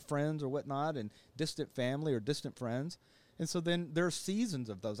children or friends or whatnot, and distant family or distant friends. And so then there are seasons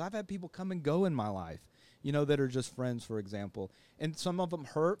of those. I've had people come and go in my life, that are just friends, for example. And some of them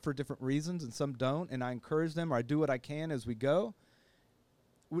hurt for different reasons, and some don't. And I encourage them, or I do what I can as we go.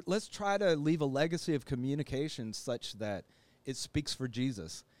 Let's try to leave a legacy of communication such that it speaks for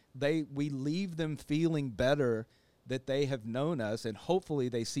Jesus. We leave them feeling better that they have known us, and hopefully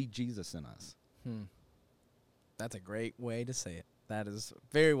they see Jesus in us. That's a great way to say it. That is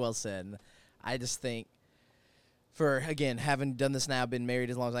very well said. And I just think, for, again, having done this now, been married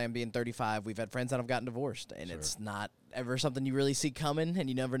as long as I am, being 35, we've had friends that have gotten divorced, and it's not ever something you really see coming, and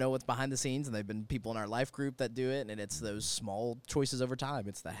you never know what's behind the scenes, and they've been people in our life group that do it, and it's those small choices over time.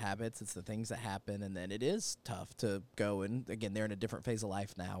 It's the habits, it's the things that happen, and then it is tough to go, and again, they're in a different phase of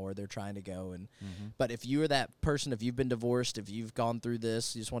life now, or they're trying to go, and but if you're that person, if you've been divorced, if you've gone through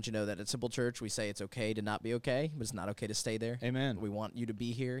this, you just want you to know that at Simple Church, we say it's okay to not be okay, but it's not okay to stay there. Amen. We want you to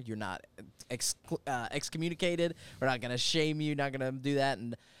be here. You're not excommunicated. We're not going to shame you, not going to do that,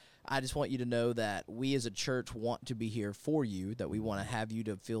 and I just want you to know that we as a church want to be here for you, that we want to have you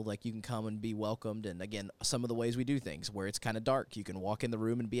to feel like you can come and be welcomed. And again, some of the ways we do things where it's kind of dark, you can walk in the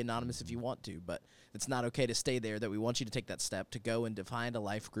room and be anonymous if you want to, but it's not okay to stay there, that we want you to take that step to go and define a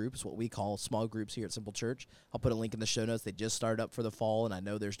life group. It's what we call small groups here at Simple Church. I'll put a link in the show notes. They just started up for the fall, and I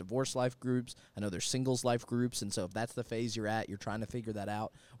know there's divorce life groups. I know there's singles life groups, and so if that's the phase you're at, you're trying to figure that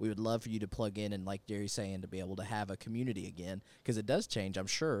out, we would love for you to plug in and, like Jerry's saying, to be able to have a community again, because it does change. I'm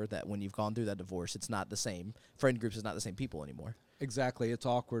sure that when you've gone through that divorce, it's not the same. Friend groups is not the same people anymore. Exactly. It's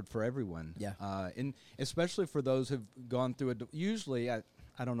awkward for everyone. Yeah. And especially for those who've gone through usually, I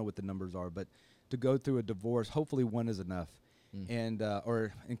don't know what the numbers are, but to go through a divorce, hopefully one is enough. And,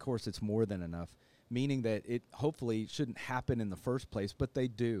 or of course it's more than enough, meaning that it hopefully shouldn't happen in the first place, but they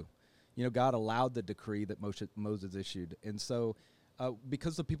do. God allowed the decree that Moses issued. And so,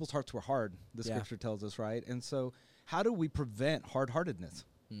 because the people's hearts were hard, the scripture tells us, right? And so how do we prevent hard-heartedness?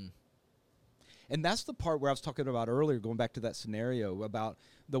 And that's the part where I was talking about earlier, going back to that scenario about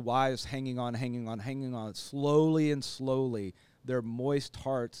the wives hanging on. Slowly and slowly, their moist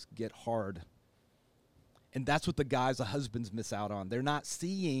hearts get hard. And that's what the husbands miss out on. They're not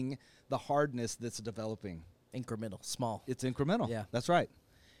seeing the hardness that's developing. Incremental, small. It's incremental. Yeah. That's right.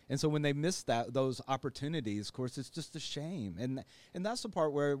 And so when they miss those opportunities, of course, it's just a shame. And that's the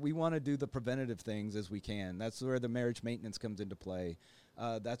part where we want to do the preventative things as we can. That's where the marriage maintenance comes into play.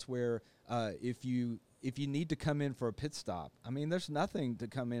 That's where if you need to come in for a pit stop, I mean, there's nothing to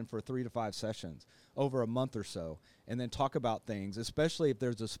come in for 3 to 5 sessions over a month or so and then talk about things, especially if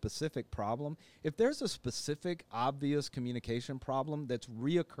there's a specific problem. If there's a specific, obvious communication problem that's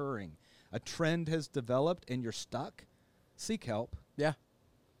reoccurring, a trend has developed and you're stuck, seek help. Yeah.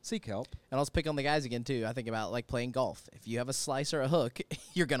 Seek help. And I'll pick on the guys again, too. I think about, like, playing golf. If you have a slice or a hook,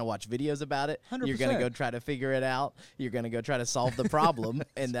 you're going to watch videos about it. 100%. You're going to go try to figure it out. You're going to go try to solve the problem.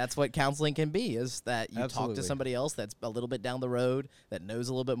 And that's what counseling can be, is that you talk to somebody else that's a little bit down the road, that knows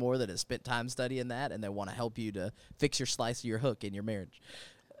a little bit more, that has spent time studying that, and they want to help you to fix your slice or your hook in your marriage.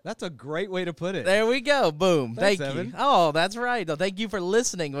 That's a great way to put it. There we go. Boom. Thanks, Thank you. Evan. Oh, that's right. No, thank you for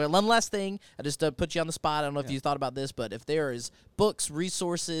listening. Well, one last thing. I just put you on the spot. I don't know if you thought about this, but if there is books,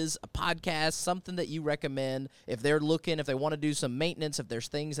 resources, a podcast, something that you recommend, if they're looking, if they want to do some maintenance, if there's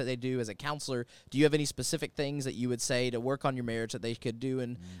things that they do as a counselor, do you have any specific things that you would say to work on your marriage that they could do?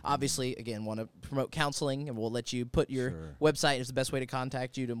 And obviously, again, want to promote counseling, and we'll let you put your website is the best way to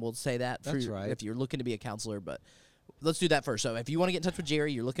contact you, and we'll say that That's right. if you're looking to be a counselor. But let's do that first. So if you want to get in touch with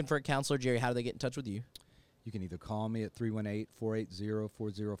Jerry, you're looking for a counselor, Jerry, how do they get in touch with you? You can either call me at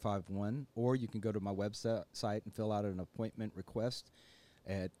 318-480-4051, or you can go to my website and fill out an appointment request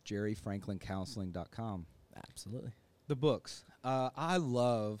at jerryfranklincounseling.com. Absolutely. The books. I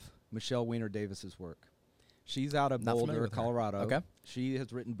love Michelle Weiner Davis's work. She's out of Not familiar Boulder, with her. Colorado. Okay. She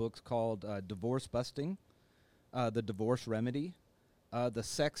has written books called Divorce Busting, The Divorce Remedy, The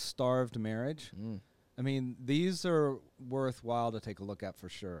Sex-Starved Marriage. I mean, these are worthwhile to take a look at for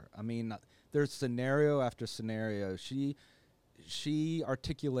sure. I mean, there's scenario after scenario. She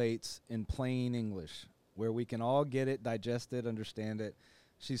articulates in plain English where we can all get it, digest it, understand it.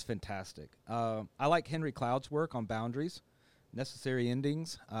 She's fantastic. I like Henry Cloud's work on boundaries, necessary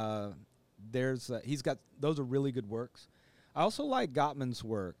endings. He's got those are really good works. I also like Gottman's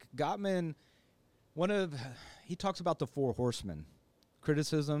work. Gottman, he talks about the 4 horsemen: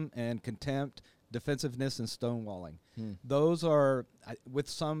 criticism and contempt, defensiveness, and stonewalling. Those are, with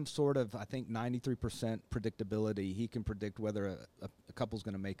some sort of, I think, 93% predictability, he can predict whether a couple's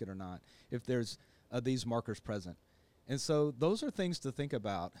going to make it or not if there's these markers present. And so those are things to think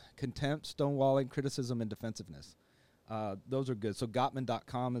about: contempt, stonewalling, criticism, and defensiveness. Those are good. So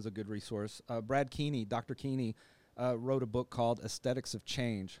Gottman.com is a good resource. Brad Keeney, Dr. Keeney, wrote a book called Aesthetics of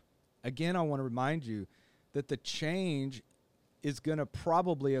Change. Again, I want to remind you that the change is going to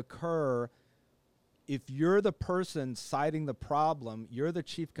probably occur if you're the person citing the problem, you're the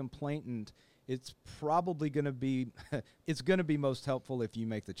chief complainant. It's probably going to be it's going to be most helpful if you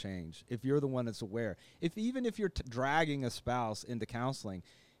make the change, if you're the one that's aware. Even if you're dragging a spouse into counseling,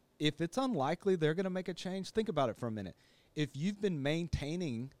 if it's unlikely they're going to make a change, think about it for a minute. If you've been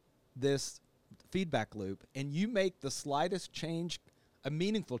maintaining this feedback loop and you make the slightest change, a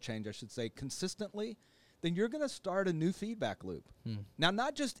meaningful change, I should say, consistently, then you're going to start a new feedback loop. Now,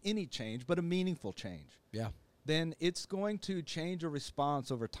 not just any change, but a meaningful change. Yeah. Then it's going to change a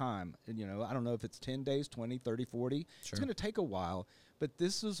response over time. And, I don't know if it's 10 days, 20, 30, 40. Sure. It's going to take a while. But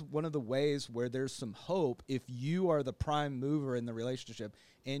this is one of the ways where there's some hope if you are the prime mover in the relationship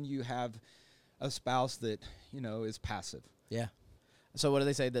and you have a spouse that, is passive. Yeah. So what do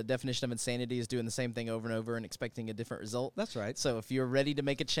they say? The definition of insanity is doing the same thing over and over and expecting a different result. That's right. So if you're ready to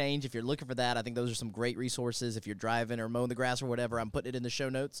make a change, if you're looking for that, I think those are some great resources. If you're driving or mowing the grass or whatever, I'm putting it in the show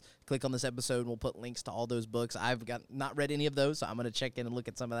notes. Click on this episode, and we'll put links to all those books. I've not read any of those, so I'm going to check in and look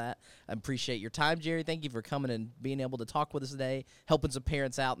at some of that. I appreciate your time, Jerry. Thank you for coming and being able to talk with us today, helping some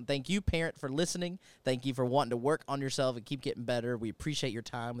parents out. And thank you, parent, for listening. Thank you for wanting to work on yourself and keep getting better. We appreciate your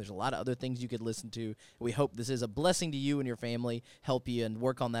time. There's a lot of other things you could listen to. We hope this is a blessing to you and your family, help you and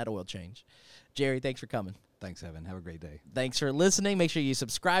work on that oil change. Jerry, thanks for coming. Thanks, Evan. Have a great day. Thanks for listening. Make sure you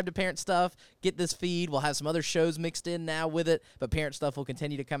subscribe to Parent Stuff. Get this feed. We'll have some other shows mixed in now with it, but Parent Stuff will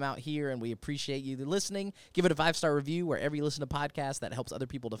continue to come out here, and we appreciate you listening. Give it a 5-star review wherever you listen to podcasts. That helps other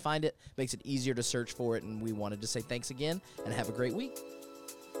people to find it, makes it easier to search for it, and we wanted to say thanks again, and have a great week.